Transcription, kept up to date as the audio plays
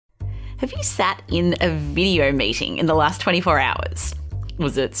Have you sat in a video meeting in the last 24 hours?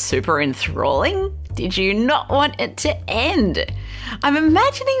 Was it super enthralling? Did you not want it to end? I'm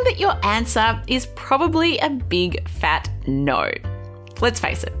imagining that your answer is probably a big fat no. Let's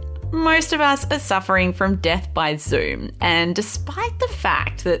face it, most of us are suffering from death by Zoom, and despite the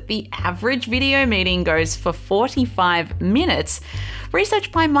fact that the average video meeting goes for 45 minutes,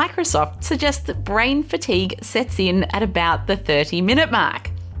 research by Microsoft suggests that brain fatigue sets in at about the 30-minute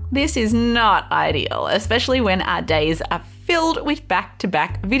mark. This is not ideal, especially when our days are filled with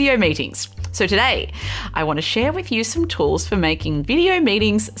back-to-back video meetings. So today, I want to share with you some tools for making video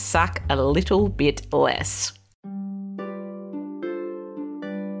meetings suck a little bit less.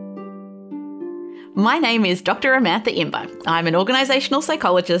 My name is Dr. Amantha Imber. I'm an organisational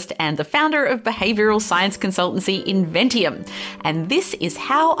psychologist and the founder of behavioural science consultancy Inventium. And this is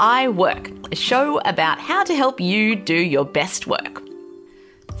How I Work, a show about how to help you do your best work.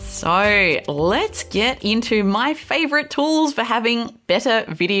 So let's get into my favourite tools for having better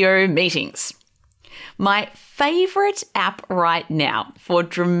video meetings. My favourite app right now for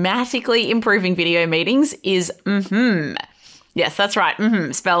dramatically improving video meetings is Mhmm. Yes, that's right,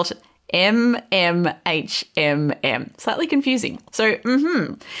 Mhmm, spelled MMHMM. Slightly confusing. So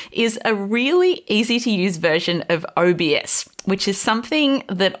Mhmm is a really easy to use version of OBS, which is something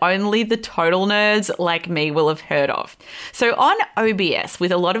that only the total nerds like me will have heard of. So on OBS,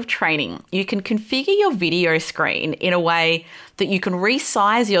 with a lot of training, you can configure your video screen in a way that you can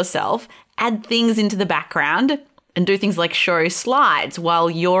resize yourself, add things into the background, and do things like show slides while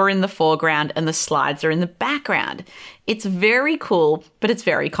you're in the foreground and the slides are in the background. It's very cool, but it's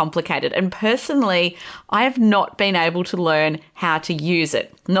very complicated. And personally, I have not been able to learn how to use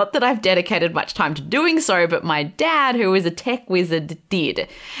it. Not that I've dedicated much time to doing so, but my dad, who is a tech wizard, did.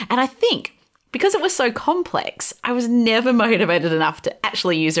 And I think because it was so complex, I was never motivated enough to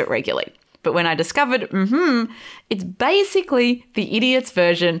actually use it regularly. But when I discovered Mhmm, it's basically the idiot's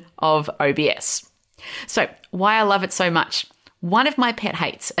version of OBS. So why I love it so much. One of my pet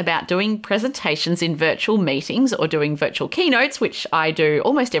hates about doing presentations in virtual meetings or doing virtual keynotes, which I do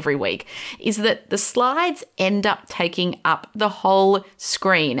almost every week, is that the slides end up taking up the whole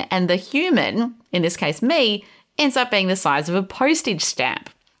screen and the human, in this case me, ends up being the size of a postage stamp.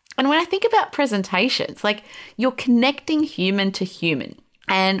 And when I think about presentations, like you're connecting human to human.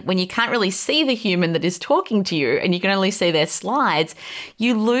 And when you can't really see the human that is talking to you and you can only see their slides,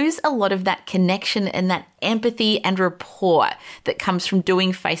 you lose a lot of that connection and that empathy and rapport that comes from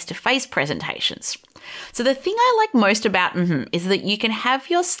doing face-to-face presentations. So the thing I like most about Mhmm is that you can have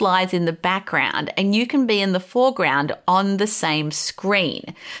your slides in the background and you can be in the foreground on the same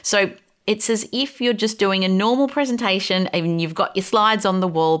screen. So it's as if you're just doing a normal presentation and you've got your slides on the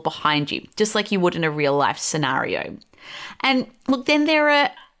wall behind you, just like you would in a real-life scenario. And look, then there are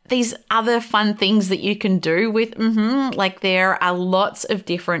these other fun things that you can do with Mhmm, like there are lots of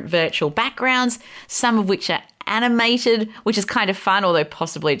different virtual backgrounds, some of which are animated, which is kind of fun, although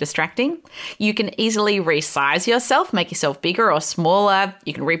possibly distracting. You can easily resize yourself, make yourself bigger or smaller.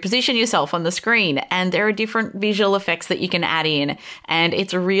 You can reposition yourself on the screen, and there are different visual effects that you can add in, and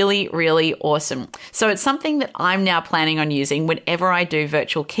it's really, really awesome. So it's something that I'm now planning on using whenever I do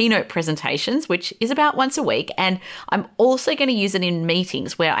virtual keynote presentations, which is about once a week, and I'm also going to use it in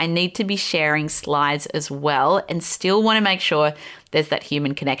meetings where I need to be sharing slides as well and still want to make sure there's that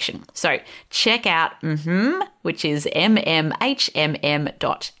human connection. So check out Mhmm, which is mmhmm.app.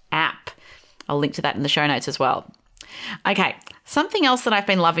 I'll link to that in the show notes as well. Okay, something else that I've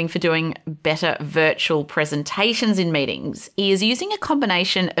been loving for doing better virtual presentations in meetings is using a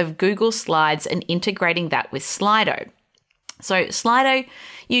combination of Google Slides and integrating that with Slido. So Slido,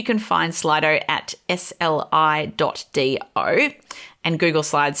 you can find Slido at sli.do, and Google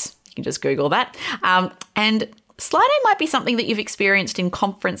Slides, you can just Google that. And Slido might be something that you've experienced in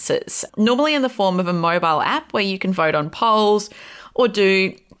conferences, normally in the form of a mobile app where you can vote on polls or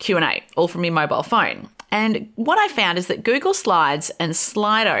do Q&A, all from your mobile phone. And what I found is that Google Slides and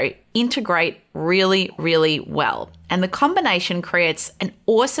Slido integrate really, really well. And the combination creates an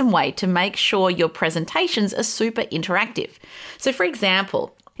awesome way to make sure your presentations are super interactive. So for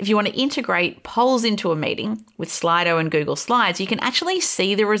example, if you want to integrate polls into a meeting with Slido and Google Slides, you can actually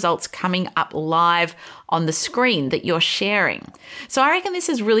see the results coming up live on the screen that you're sharing. So I reckon this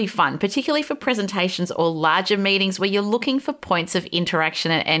is really fun, particularly for presentations or larger meetings where you're looking for points of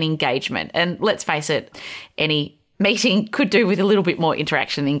interaction and engagement. And let's face it, any meeting could do with a little bit more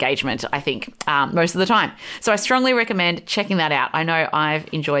interaction and engagement, I think, most of the time. So I strongly recommend checking that out. I know I've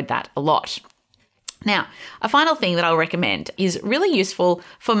enjoyed that a lot. Now, a final thing that I'll recommend is really useful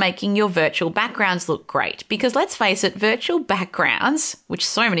for making your virtual backgrounds look great, because let's face it, virtual backgrounds, which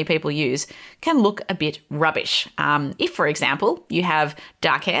so many people use, can look a bit rubbish. If, for example, you have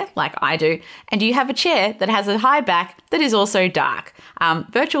dark hair like I do, and you have a chair that has a high back that is also dark.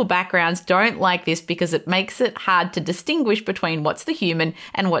 Virtual backgrounds don't like this because it makes it hard to distinguish between what's the human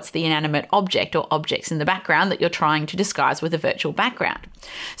and what's the inanimate object or objects in the background that you're trying to disguise with a virtual background.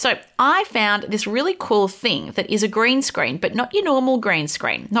 So I found this really cool thing that is a green screen, but not your normal green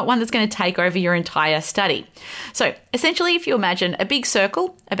screen, not one that's going to take over your entire study. So essentially, if you imagine a big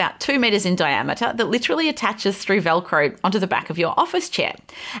circle about 2 meters in diameter that literally attaches through Velcro onto the back of your office chair.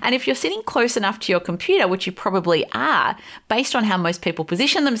 And if you're sitting close enough to your computer, which you probably are, based on how most people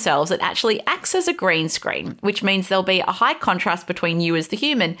position themselves, it actually acts as a green screen, which means there'll be a high contrast between you as the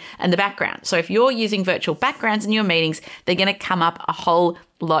human and the background. So if you're using virtual backgrounds in your meetings, they're going to come up a whole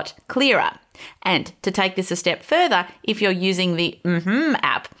lot clearer. And to take this a step further, if you're using the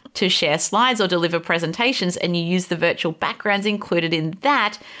app to share slides or deliver presentations and you use the virtual backgrounds included in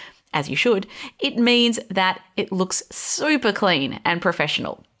that, as you should, it means that it looks super clean and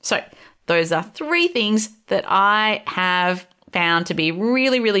professional. So those are 3 things that I have found to be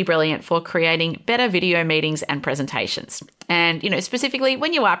really, really brilliant for creating better video meetings and presentations. And, specifically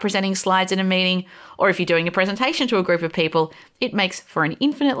when you are presenting slides in a meeting, or if you're doing a presentation to a group of people, it makes for an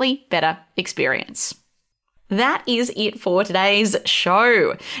infinitely better experience. That is it for today's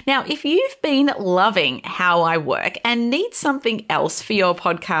show. Now, if you've been loving how I work and need something else for your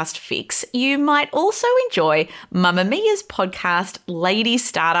podcast fix, you might also enjoy Mamamia's podcast, Lady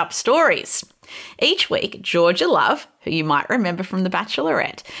Startup Stories. Each week, Georgia Love, who you might remember from The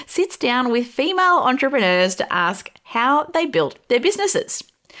Bachelorette, sits down with female entrepreneurs to ask how they built their businesses.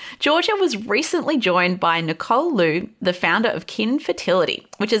 Georgia was recently joined by Nicole Liu, the founder of Kin Fertility,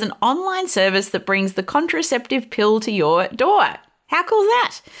 which is an online service that brings the contraceptive pill to your door. How cool is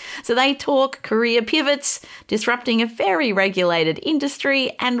that? So they talk career pivots, disrupting a very regulated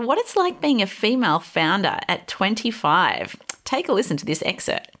industry, and what it's like being a female founder at 25. Take a listen to this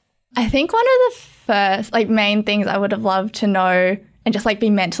excerpt. I think one of the first main things I would have loved to know and just be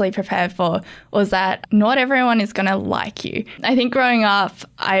mentally prepared for was that not everyone is going to like you. I think growing up,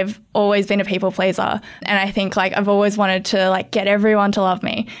 I've always been a people pleaser, and I think I've always wanted to get everyone to love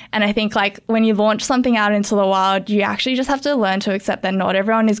me. And I think when you launch something out into the wild, you actually just have to learn to accept that not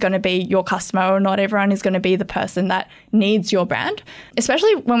everyone is going to be your customer, or not everyone is going to be the person that needs your brand.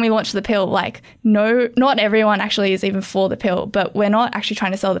 Especially when we launched the pill, not everyone actually is even for the pill, but we're not actually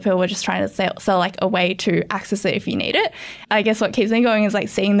trying to sell the pill. We're just trying to sell a way to access it if you need it. I guess what keeps me going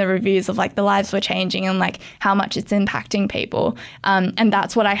is seeing the reviews of the lives we're changing and how much it's impacting people. And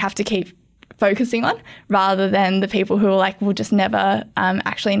that's what I have to keep focusing on, rather than the people who are we'll just never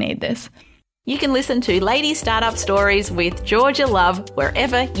actually need this. You can listen to Lady Startup Stories with Georgia Love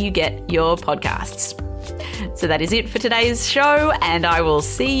wherever you get your podcasts. So that is it for today's show, and I will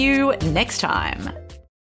see you next time.